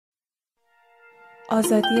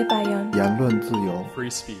آزادی بیان言论自由 free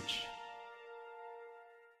speech.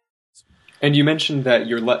 And you mentioned that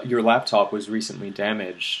your laptop was recently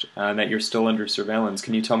damaged and that you're still under surveillance.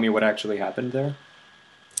 Can you tell me what actually happened there?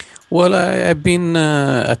 Well, I've been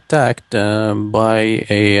attacked by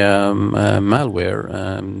a malware,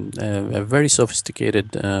 a very sophisticated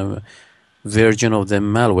version of the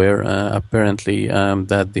malware, apparently,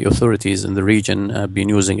 that the authorities in the region have been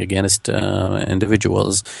using against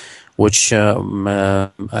individuals, which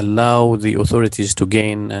allow the authorities to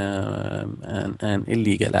gain an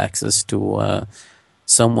illegal access to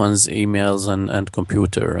someone's emails and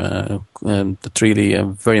computer. That really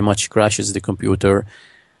very much crashes the computer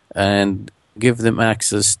and give them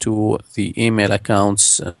access to the email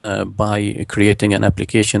accounts by creating an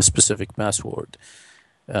application-specific password,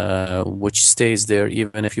 which stays there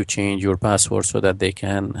even if you change your password, so that they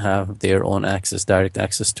can have their own access, direct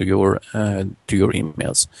access to your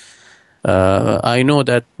emails. I know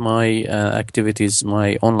that my activities,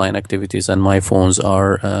 my online activities, and my phones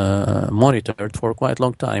are monitored for quite a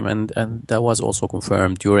long time, and that was also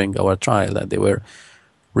confirmed during our trial, that they were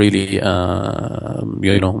really,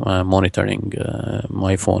 monitoring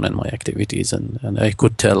my phone and my activities, and I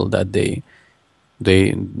could tell that they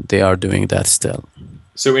are doing that still.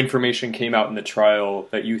 So information came out in the trial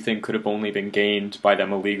that you think could have only been gained by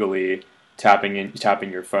them illegally tapping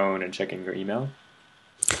your phone and checking your email?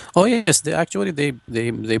 Oh yes,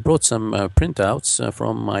 they brought some printouts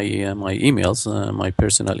from my emails, my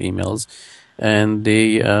personal emails, and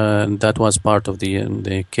that was part of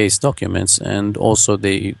the case documents, and also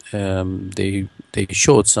they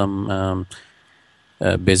showed some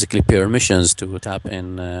basically permissions to tap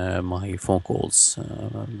in my phone calls,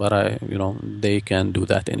 but they can do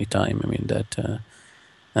that anytime. I mean that,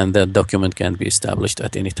 and that document can be established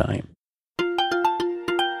at any time.